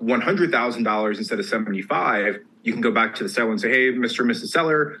being $100,000 instead of 75, you can go back to the seller and say, hey, Mr. and Mrs.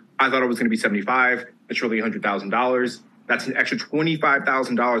 Seller, I thought it was going to be 75. It's really $100,000. That's an extra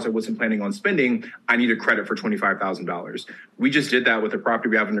 $25,000 I wasn't planning on spending. I need a credit for $25,000. We just did that with a property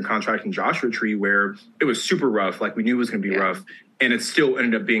we have under contract in Joshua Tree where it was super rough. Like we knew it was going to be rough. And it still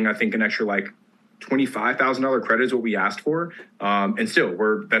ended up being, I think, an extra like $25,000 credit is what we asked for. And still,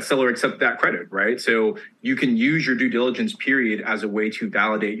 that seller accepted that credit, right? So you can use your due diligence period as a way to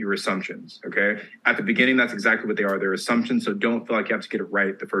validate your assumptions, okay? At the beginning, that's exactly what they are. They're assumptions, so don't feel like you have to get it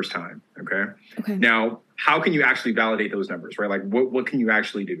right the first time, okay? Now, how can you actually validate those numbers, right? Like, what can you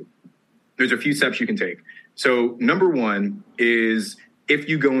actually do? There's a few steps you can take. So number one is if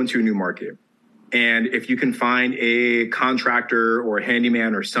you go into a new market, and if you can find a contractor or a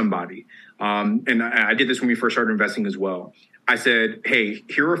handyman or somebody, and I did this when we first started investing as well. I said, hey,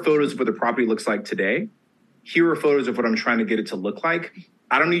 here are photos of what the property looks like today. Here are photos of what I'm trying to get it to look like.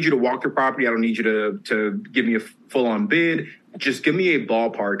 I don't need you to walk the property. I don't need you to give me a full-on bid. Just give me a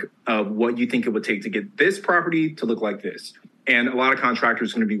ballpark of what you think it would take to get this property to look like this. And a lot of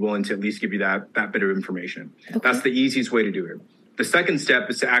contractors are going to be willing to at least give you that bit of information. Okay. That's the easiest way to do it. The second step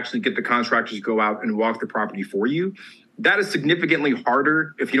is to actually get the contractors to go out and walk the property for you. That is significantly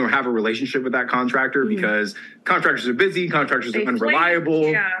harder if you don't have a relationship with that contractor because contractors are busy, contractors are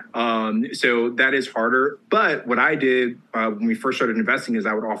unreliable. So that is harder. But what I did when we first started investing is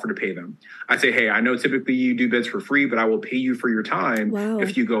I would offer to pay them. I say, hey, I know typically you do bids for free, but I will pay you for your time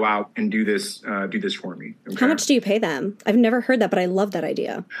if you go out and do this for me. Okay? How much do you pay them? I've never heard that, but I love that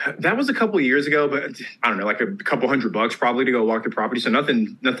idea. That was a couple of years ago, but I don't know, like a couple $100 probably to go walk the property. So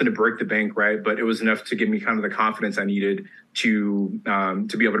nothing to break the bank, right? But it was enough to give me kind of the confidence I needed to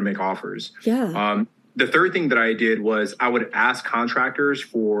be able to make offers. The third thing that I did was I would ask contractors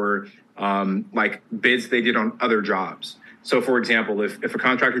for like bids they did on other jobs. So, for example, if a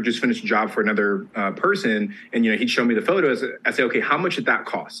contractor just finished a job for another person and, he'd show me the photos, I'd say, okay, how much did that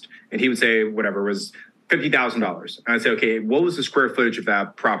cost? And he would say, whatever, it was $50,000. And I'd say, okay, what was the square footage of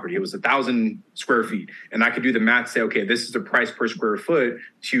that property? It was 1,000 square feet. And I could do the math, say, okay, this is the price per square foot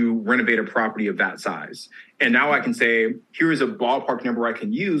to renovate a property of that size. And now I can say, here is a ballpark number I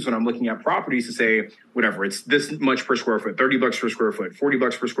can use when I'm looking at properties to say, whatever, it's this much per square foot, $30 per square foot,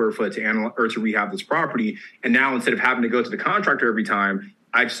 $40 per square foot to rehab this property. And now instead of having to go to the contractor every time,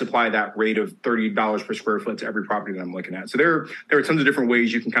 I just apply that rate of $30 per square foot to every property that I'm looking at. So there are tons of different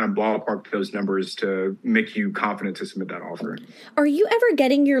ways you can kind of ballpark those numbers to make you confident to submit that offer. Are you ever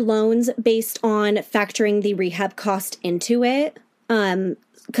getting your loans based on factoring the rehab cost into it?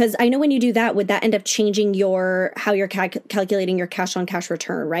 Because I know when you do that, would that end up changing how you're calculating your cash on cash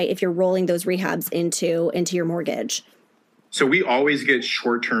return, right? If you're rolling those rehabs into your mortgage. So we always get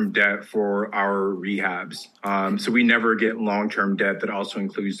short-term debt for our rehabs. So we never get long-term debt that also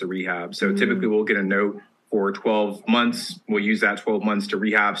includes the rehab. So typically we'll get a note for 12 months. We'll use that 12 months to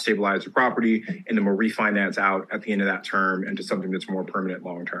rehab, stabilize the property, and then we'll refinance out at the end of that term into something that's more permanent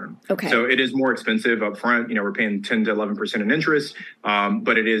long-term. Okay. So it is more expensive up front. We're paying 10 to 11% in interest,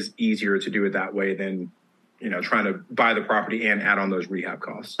 but it is easier to do it that way than trying to buy the property and add on those rehab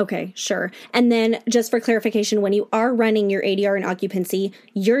costs. Okay, sure. And then just for clarification, when you are running your ADR and occupancy,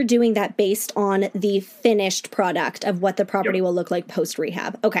 you're doing that based on the finished product of what the property will look like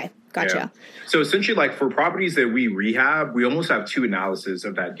post-rehab. Okay, gotcha. Yeah. So essentially, like for properties that we rehab, we almost have two analyses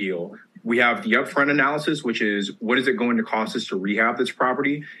of that deal. We have the upfront analysis, which is what is it going to cost us to rehab this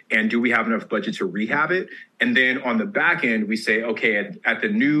property? And do we have enough budget to rehab it? And then on the back end, we say, okay, at the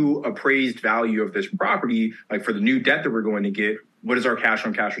new appraised value of this property, like for the new debt that we're going to get, what is our cash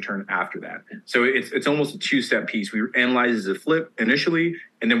on cash return after that? So it's almost a two-step piece. We analyze it as a flip initially,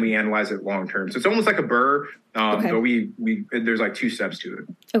 and then we analyze it long-term. So it's almost like a BRRRR, but there's like two steps to it.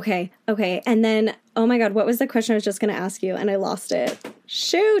 Okay. And then, oh my God, what was the question I was just going to ask you? And I lost it.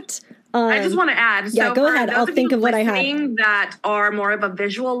 Shoot. I just want to add. Yeah, go ahead. I'll think of what I had. That are more of a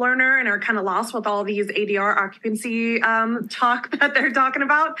visual learner and are kind of lost with all these ADR occupancy talk that they're talking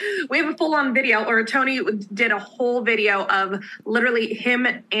about. We have a full-on video, or Tony did a whole video of literally him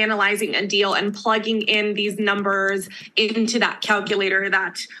analyzing a deal and plugging in these numbers into that calculator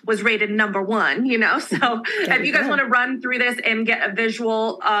that was rated number one. So if you guys want to run through this and get a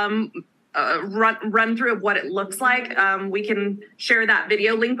visual run through of what it looks like, we can share that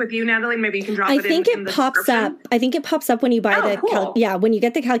video link with you, Natalie. Maybe you can drop I it think in it the pops up. I think it pops up when you buy cool. when you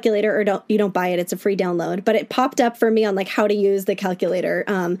get the calculator, or you don't buy it. It's a free download, but it popped up for me on like how to use the calculator.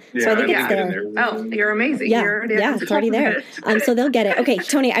 So I think it's there. Oh, you're amazing. Yeah, it's already there. So they'll get it. Okay,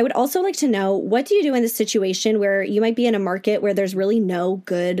 Tony, I would also like to know, what do you do in this situation where you might be in a market where there's really no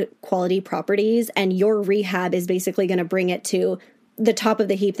good quality properties and your rehab is basically going to bring it to the top of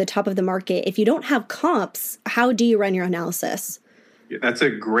the heap, the top of the market? If you don't have comps, how do you run your analysis? That's a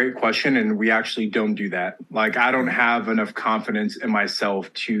great question, and we actually don't do that. Like, I don't have enough confidence in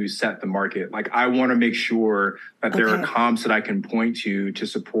myself to set the market. Like, I want to make sure that there are comps that I can point to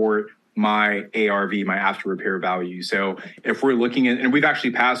support my ARV, my after repair value. So if we're looking at, and we've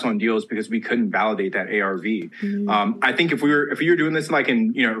actually passed on deals because we couldn't validate that ARV. I think if you're doing this like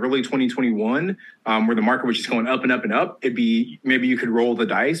in early 2021, where the market was just going up and up and up, it'd be, maybe you could roll the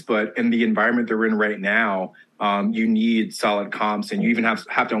dice. But in the environment that we're in right now, you need solid comps, and you even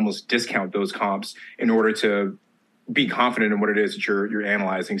have to almost discount those comps in order to be confident in what it is that you're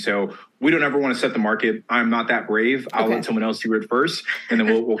analyzing. So we don't ever want to set the market. I'm not that brave. I'll let someone else do it first, and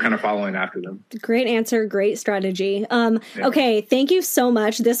then we'll kind of follow in after them. Great answer. Great strategy. Okay. Thank you so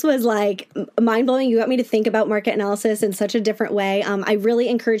much. This was like mind-blowing. You got me to think about market analysis in such a different way. I really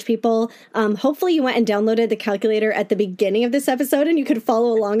encourage people. Hopefully you went and downloaded the calculator at the beginning of this episode and you could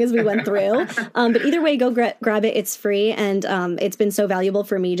follow along as we went through. But either way, go grab it. It's free. And it's been so valuable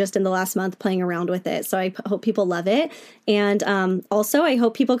for me just in the last month playing around with it. So I hope people love it. And also, I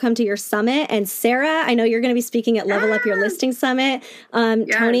hope people come to your summit. And Sara, I know you're going to be speaking at Level Up Your Listing Summit.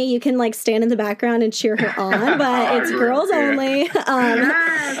 Tony, you can like stand in the background and cheer her on, but it's girls only.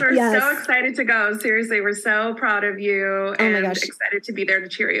 We're so excited to go. Seriously, we're so proud of you and excited to be there to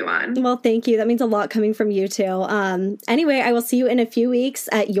cheer you on. Well, thank you. That means a lot coming from you too. Anyway, I will see you in a few weeks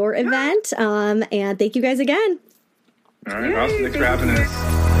at your event. And thank you guys again. All right. Awesome. Thanks for having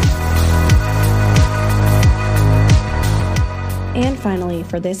us. And finally,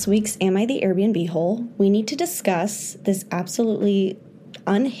 for this week's Am I the Airbnb Hole, we need to discuss this absolutely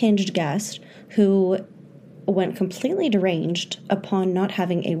unhinged guest who went completely deranged upon not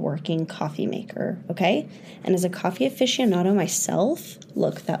having a working coffee maker, okay? And as a coffee aficionado myself,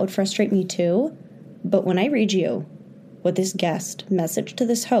 look, that would frustrate me too. But when I read you what this guest messaged to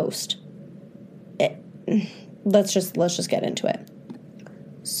this host, let's just get into it.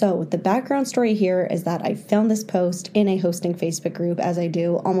 So the background story here is that I found this post in a hosting Facebook group, as I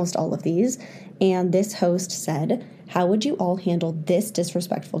do almost all of these, and this host said, "How would you all handle this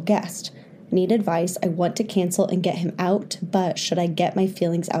disrespectful guest? Need advice. I want to cancel and get him out, but should I get my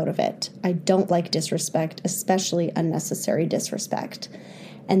feelings out of it? I don't like disrespect, especially unnecessary disrespect."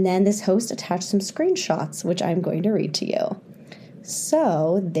 And then this host attached some screenshots, which I'm going to read to you.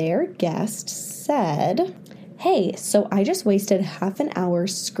 So their guest said, "Hey, so I just wasted half an hour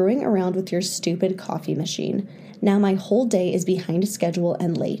screwing around with your stupid coffee machine. Now my whole day is behind schedule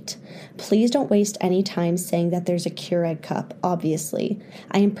and late. Please don't waste any time saying that there's a Keurig cup, obviously.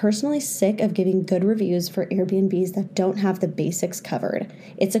 I am personally sick of giving good reviews for Airbnbs that don't have the basics covered.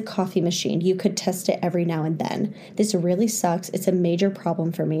 It's a coffee machine. You could test it every now and then. This really sucks. It's a major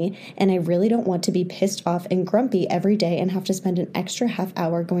problem for me, and I really don't want to be pissed off and grumpy every day and have to spend an extra half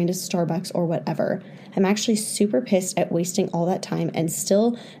hour going to Starbucks or whatever. I'm actually super pissed at wasting all that time and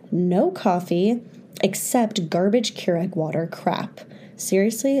still no coffee except garbage Keurig water crap.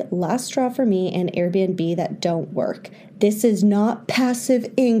 Seriously, last straw for me and Airbnb that don't work. This is not passive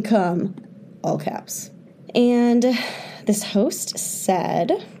income." All caps. And this host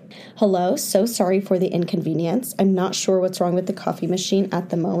said, "Hello, so sorry for the inconvenience. I'm not sure what's wrong with the coffee machine at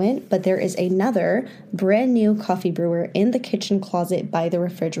the moment, but there is another brand new coffee brewer in the kitchen closet by the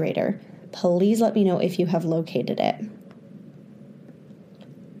refrigerator. Please let me know if you have located it."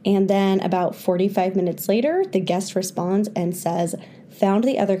 And then about 45 minutes later, the guest responds and says, "Found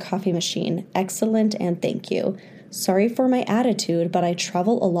the other coffee machine. Excellent and thank you. Sorry for my attitude, but I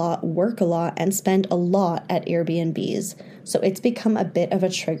travel a lot, work a lot, and spend a lot at Airbnbs. So it's become a bit of a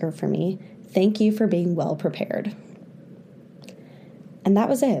trigger for me. Thank you for being well prepared." And that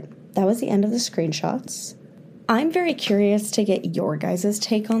was it. That was the end of the screenshots. I'm very curious to get your guys'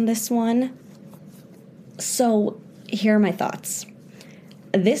 take on this one. So here are my thoughts.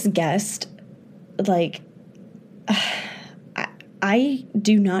 This guest, I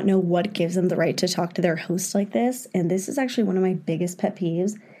do not know what gives them the right to talk to their host like this. And this is actually one of my biggest pet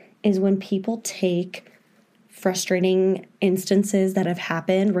peeves, is when people take frustrating instances that have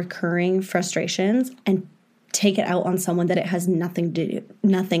happened, recurring frustrations, and take it out on someone that it has nothing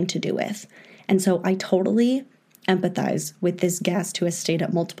to do with. And so I totally empathize with this guest who has stayed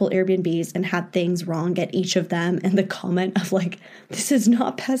at multiple Airbnbs and had things wrong at each of them. And the comment of like, this is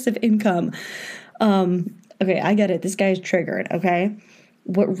not passive income. Okay, I get it. This guy is triggered, okay?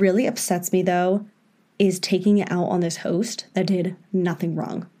 What really upsets me, though, is taking it out on this host that did nothing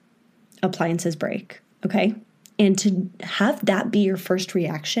wrong. Appliances break, okay? And to have that be your first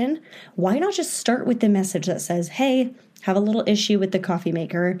reaction, why not just start with the message that says, hey, have a little issue with the coffee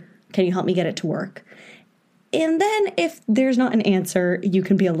maker. Can you help me get it to work? And then if there's not an answer, you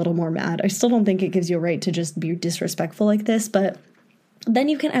can be a little more mad. I still don't think it gives you a right to just be disrespectful like this, but then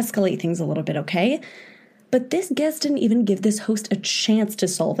you can escalate things a little bit, okay? But this guest didn't even give this host a chance to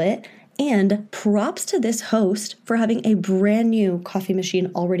solve it. And props to this host for having a brand new coffee machine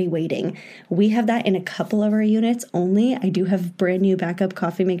already waiting. We have that in a couple of our units only. I do have brand new backup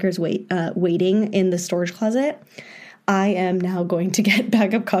coffee makers waiting in the storage closet. I am now going to get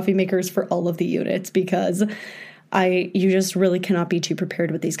backup coffee makers for all of the units because you just really cannot be too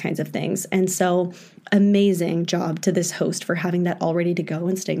prepared with these kinds of things. And so amazing job to this host for having that all ready to go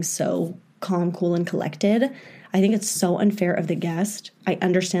and staying so calm, cool, and collected. I think it's so unfair of the guest. I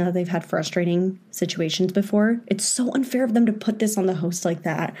understand that they've had frustrating situations before. It's so unfair of them to put this on the host like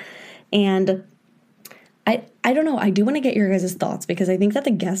that. And I don't know. I do want to get your guys' thoughts because I think that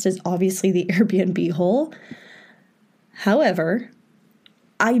the guest is obviously the Airbnb hole. However,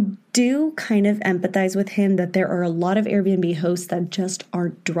 I do kind of empathize with him that there are a lot of Airbnb hosts that just are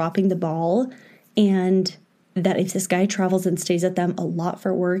dropping the ball, and that if this guy travels and stays at them a lot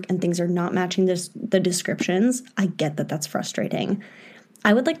for work and things are not matching the descriptions, I get that that's frustrating.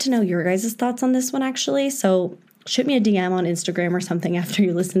 I would like to know your guys' thoughts on this one, actually. So shoot me a DM on Instagram or something after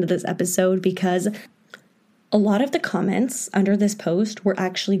you listen to this episode, because a lot of the comments under this post were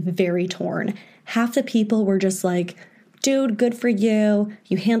actually very torn. Half the people were just like, dude, good for you.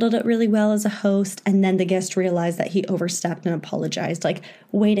 You handled it really well as a host. And then the guest realized that he overstepped and apologized. Like,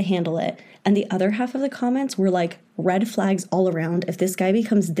 way to handle it. And the other half of the comments were like red flags all around. If this guy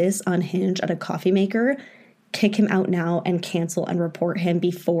becomes this unhinged at a coffee maker, kick him out now and cancel and report him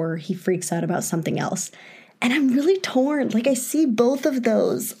before he freaks out about something else. And I'm really torn. Like, I see both of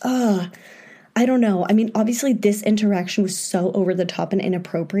those. I don't know. I mean, obviously this interaction was so over the top and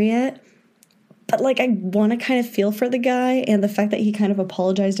inappropriate. But like, I want to kind of feel for the guy, and the fact that he kind of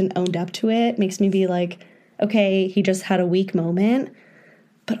apologized and owned up to it makes me be like, okay, he just had a weak moment.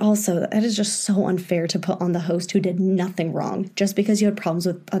 But also, that is just so unfair to put on the host who did nothing wrong. Just because you had problems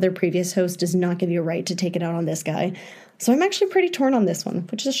with other previous hosts does not give you a right to take it out on this guy. So I'm actually pretty torn on this one,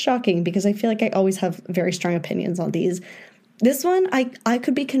 which is shocking because I feel like I always have very strong opinions on these. This one, I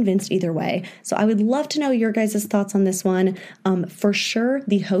could be convinced either way. So I would love to know your guys' thoughts on this one. For sure,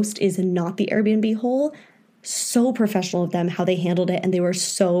 the host is not the Airbnb hole. So professional of them, how they handled it, and they were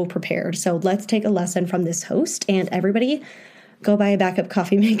so prepared. So let's take a lesson from this host, and everybody go buy a backup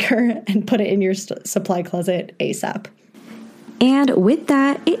coffee maker and put it in your supply closet ASAP. And with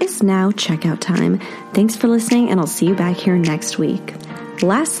that, it is now checkout time. Thanks for listening, and I'll see you back here next week.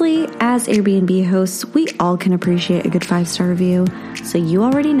 Lastly, as Airbnb hosts, we all can appreciate a good 5-star review. So you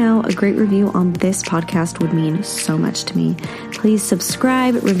already know a great review on this podcast would mean so much to me. Please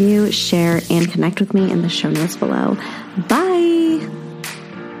subscribe, review, share, and connect with me in the show notes below. Bye!